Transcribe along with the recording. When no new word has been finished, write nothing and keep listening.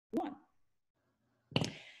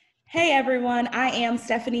Hey everyone, I am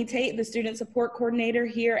Stephanie Tate, the Student Support Coordinator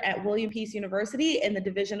here at William Peace University in the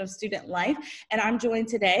Division of Student Life, and I'm joined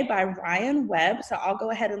today by Ryan Webb, so I'll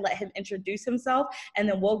go ahead and let him introduce himself, and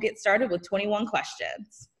then we'll get started with 21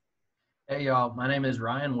 questions. Hey y'all, my name is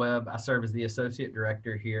Ryan Webb. I serve as the Associate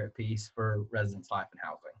Director here at Peace for Residence Life and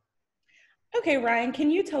Housing. Okay, Ryan, can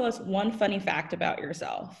you tell us one funny fact about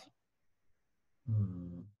yourself?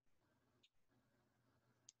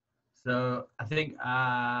 So I think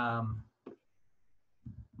I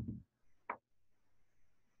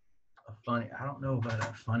don't know about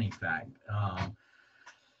a funny fact.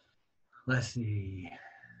 Let's see.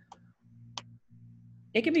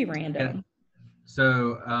 It could be random.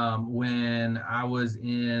 So when I was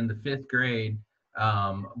in the 5th grade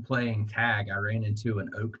playing tag, I ran into an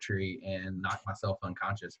oak tree and knocked myself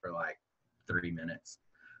unconscious for like 3 minutes.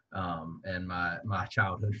 And my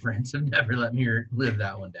childhood friends have never let me live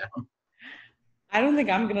that one down. I don't think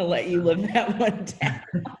I'm going to let you live that one down.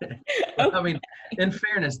 Well, I mean, in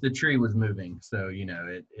fairness, the tree was moving, so,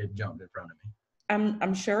 it jumped in front of me.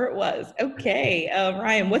 I'm sure it was. Okay,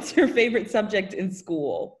 Ryan, what's your favorite subject in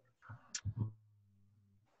school?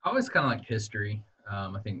 I always kind of like history.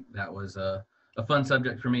 I think that was a fun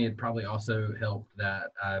subject for me. It probably also helped that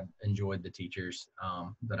I enjoyed the teachers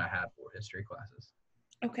that I had for history classes.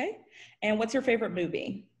 Okay, and what's your favorite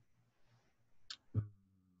movie?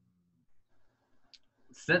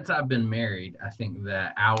 Since I've been married, I think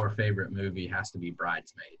that our favorite movie has to be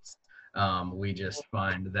Bridesmaids. We just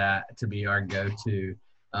find that to be our go-to.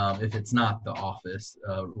 If it's not The Office,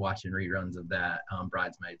 watching reruns of that,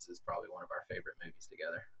 Bridesmaids is probably one of our favorite movies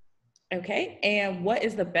together. Okay, and what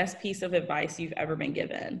is the best piece of advice you've ever been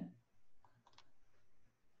given?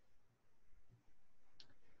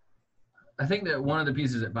 I think that one of the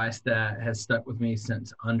pieces of advice that has stuck with me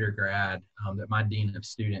since undergrad that my dean of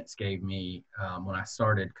students gave me when I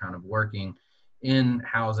started kind of working in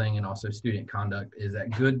housing and also student conduct is that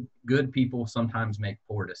good people sometimes make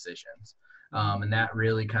poor decisions. And that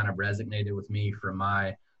really kind of resonated with me from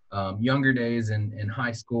my younger days in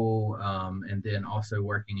high school and then also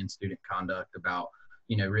working in student conduct about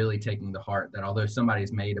really taking to heart that although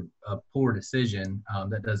somebody's made a poor decision,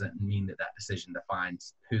 that doesn't mean that decision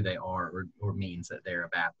defines who they are or means that they're a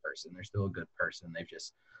bad person. They're still a good person. They've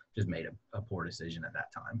just made a poor decision at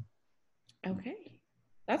that time. Okay,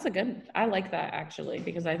 I like that actually,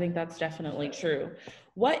 because I think that's definitely true.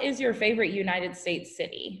 What is your favorite United States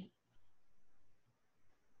city?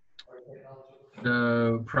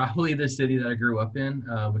 So probably the city that I grew up in,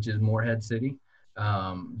 which is Morehead City.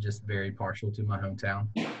 Just very partial to my hometown.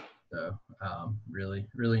 So really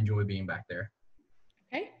enjoy being back there.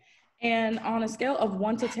 Okay. And on a scale of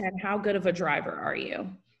 1 to 10, how good of a driver are you?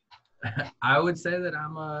 I would say that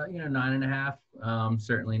I'm a 9.5.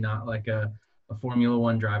 Certainly not like a Formula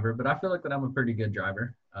One driver, but I feel like that I'm a pretty good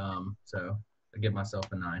driver. So I give myself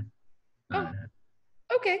a 9. Oh,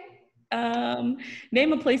 okay.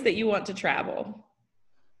 Name a place that you want to travel.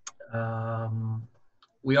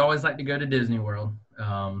 We always like to go to Disney World.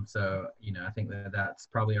 So I think that's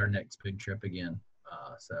probably our next big trip again.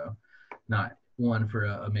 So not one for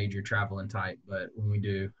a major traveling type, but when we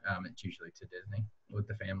do, it's usually to Disney with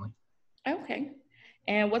the family. Okay.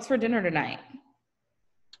 And what's for dinner tonight?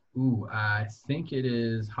 Ooh, I think it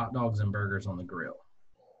is hot dogs and burgers on the grill.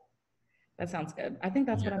 That sounds good. I think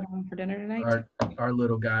that's what I'm having for dinner tonight. Our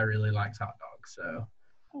little guy really likes hot dogs, so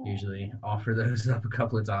usually offer those up a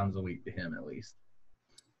couple of times a week to him at least.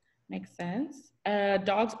 Makes sense.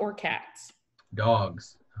 Dogs or cats?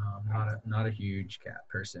 Dogs. Not a huge cat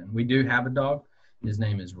person. We do have a dog. His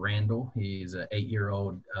name is Randall. He's an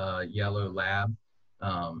 8-year-old yellow lab.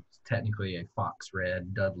 Technically a fox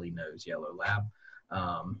red Dudley nose yellow lab.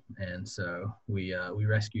 And so we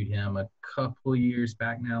rescued him a couple years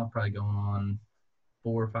back now, probably going on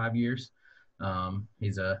 4 or 5 years.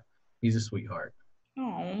 He's a sweetheart.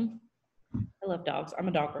 Oh, I love dogs. I'm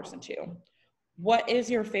a dog person too. What is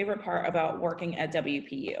your favorite part about working at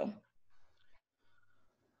WPU?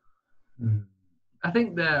 I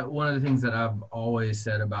think that one of the things that I've always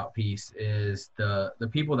said about Peace is the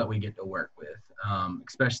people that we get to work with,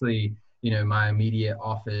 especially my immediate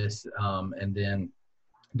office and then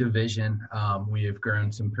division. We have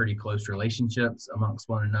grown some pretty close relationships amongst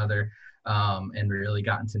one another and really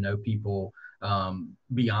gotten to know people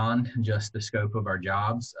beyond just the scope of our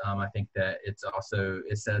jobs. I think that it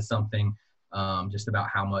says something just about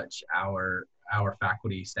how much our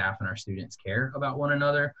faculty, staff, and our students care about one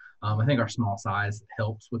another. I think our small size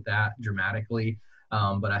helps with that dramatically.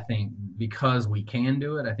 But I think because we can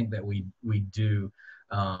do it, I think that we do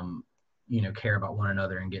care about one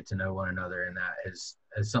another and get to know one another, and that is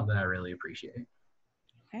something I really appreciate.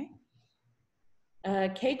 Okay.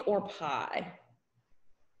 Cake or pie?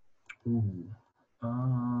 Ooh,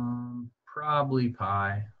 probably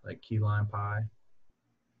pie, like key lime pie.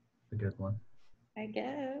 A good one. I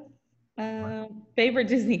guess. What? Favorite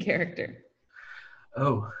Disney character?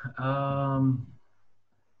 Oh,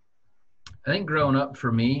 I think growing up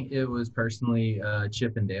for me, it was personally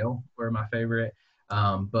Chip and Dale were my favorite.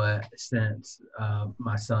 But since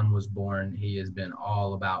my son was born, he has been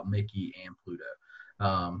all about Mickey and Pluto.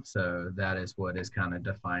 So that is what is kind of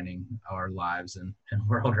defining our lives and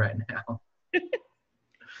world right now.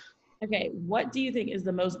 Okay, what do you think is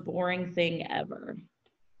the most boring thing ever?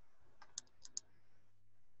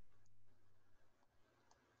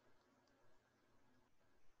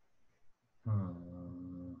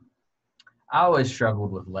 Hmm. I always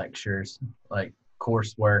struggled with lectures, like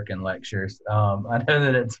coursework and lectures. I know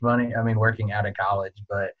that it's funny. I mean, working out of college,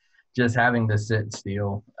 but just having to sit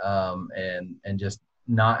still and just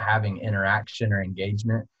not having interaction or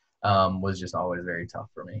engagement was just always very tough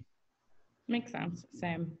for me. Makes sense.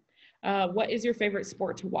 Same. What is your favorite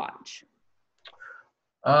sport to watch?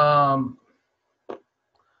 Um,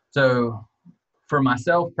 so for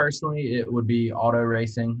myself personally, it would be auto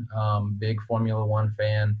racing. Big Formula One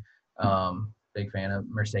fan. Big fan of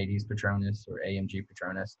Mercedes Petronas or AMG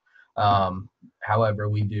Petronas. However,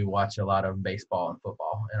 we do watch a lot of baseball and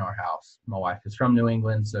football in our house. My wife is from New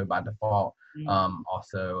England, so by default,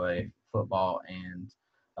 also a football and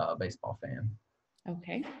baseball fan.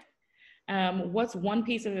 Okay. What's one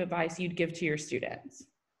piece of advice you'd give to your students?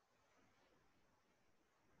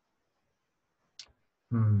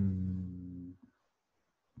 Hmm.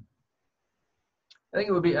 I think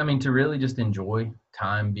it would be, I mean, to really just enjoy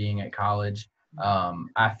time being at college.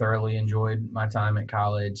 I thoroughly enjoyed my time at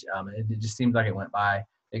college. It just seems like it went by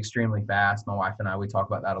extremely fast. My wife and I, we talk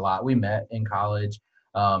about that a lot. We met in college.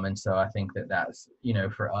 And so I think that that's,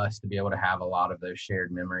 for us to be able to have a lot of those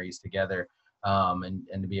shared memories together and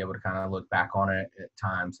to be able to kind of look back on it at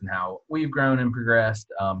times and how we've grown and progressed,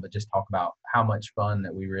 but just talk about how much fun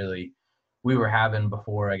that we were having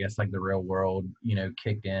before, I guess, like the real world,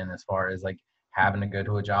 kicked in as far as like having to go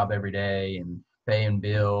to a job every day and paying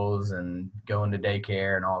bills and going to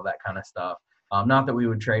daycare and all that kind of stuff. Not that we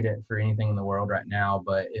would trade it for anything in the world right now,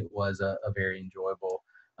 but it was a very enjoyable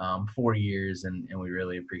 4 years, and we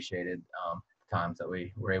really appreciated the times that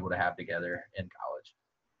we were able to have together in college.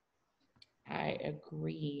 I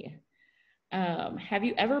agree. Have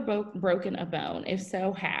you ever broken a bone? If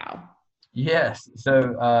so, how? Yes.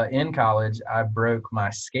 So in college, I broke my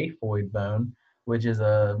scaphoid bone, which is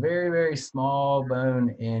a very, very small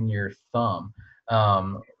bone in your thumb.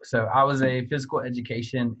 So I was a physical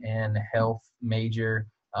education and health major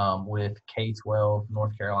with K-12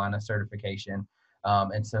 North Carolina certification.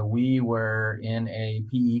 And so we were in a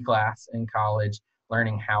PE class in college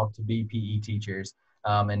learning how to be PE teachers.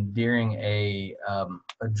 And during a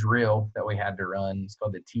drill that we had to run, it's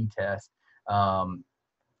called the T-test.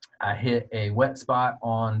 I hit a wet spot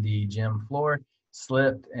on the gym floor,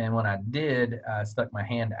 slipped, and when I did, I stuck my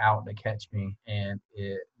hand out to catch me, and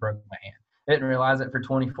it broke my hand. I didn't realize it for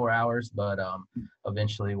 24 hours, but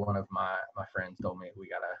eventually one of my friends told me we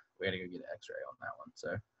gotta go get an X-ray on that one,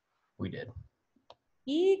 so we did.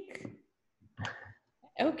 Eek.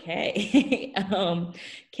 Okay.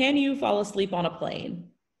 Can you fall asleep on a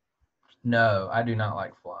plane? No, I do not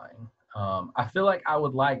like flying. I feel like I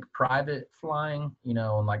would like private flying,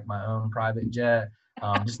 on like my own private jet.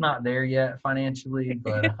 Just not there yet financially,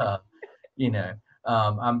 but you know,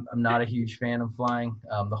 I'm not a huge fan of flying.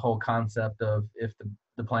 The whole concept of if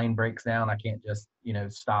the plane breaks down, I can't just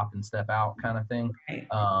stop and step out kind of thing. Right.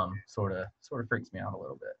 Sort of freaks me out a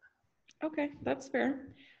little bit. Okay, that's fair.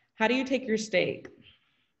 How do you take your steak?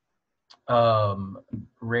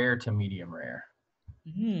 Rare to medium rare.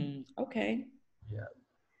 Okay.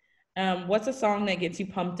 Yeah. What's a song that gets you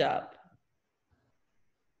pumped up?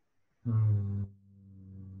 Hmm.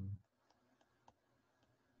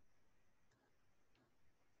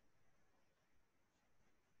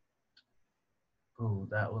 Oh,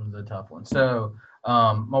 that one's a tough one. So,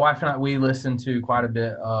 my wife and I, we listen to quite a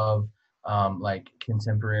bit of like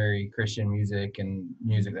contemporary Christian music and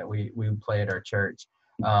music that we play at our church.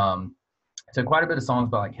 Um, so quite a bit of songs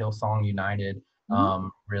by like Hillsong United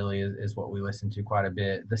Mhm. really is what we listen to quite a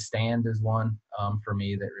bit. The Stand is one for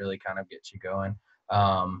me that really kind of gets you going.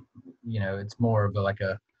 It's more of like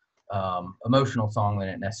a emotional song than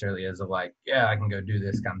it necessarily is of like, yeah, I can go do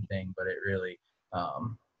this kind of thing, but it really, I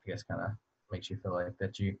guess, kind of makes you feel like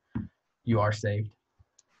that you are saved.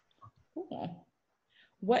 Cool.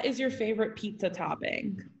 What is your favorite pizza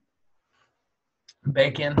topping?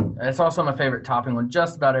 Bacon. It's also my favorite topping on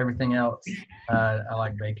just about everything else. I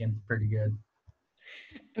like bacon pretty good.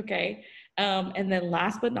 Okay. And then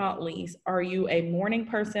last but not least, are you a morning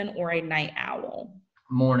person or a night owl?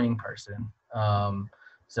 Morning person.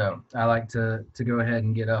 So I like to go ahead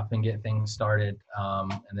and get up and get things started.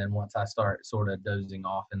 And then once I start sort of dozing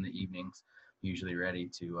off in the evenings, usually ready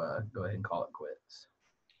to go ahead and call it quits.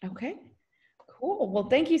 Okay. Cool. Well,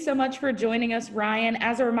 thank you so much for joining us, Ryan.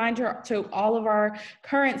 As a reminder to all of our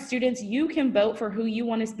current students, you can vote for who you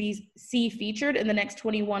want to see featured in the next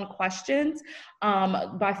 21 questions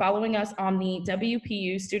by following us on the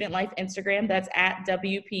WPU Student Life Instagram. That's at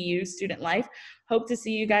WPU Student Life. Hope to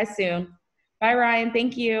see you guys soon. Bye, Ryan.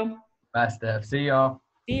 Thank you. Bye, Steph. See y'all.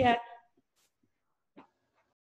 See ya.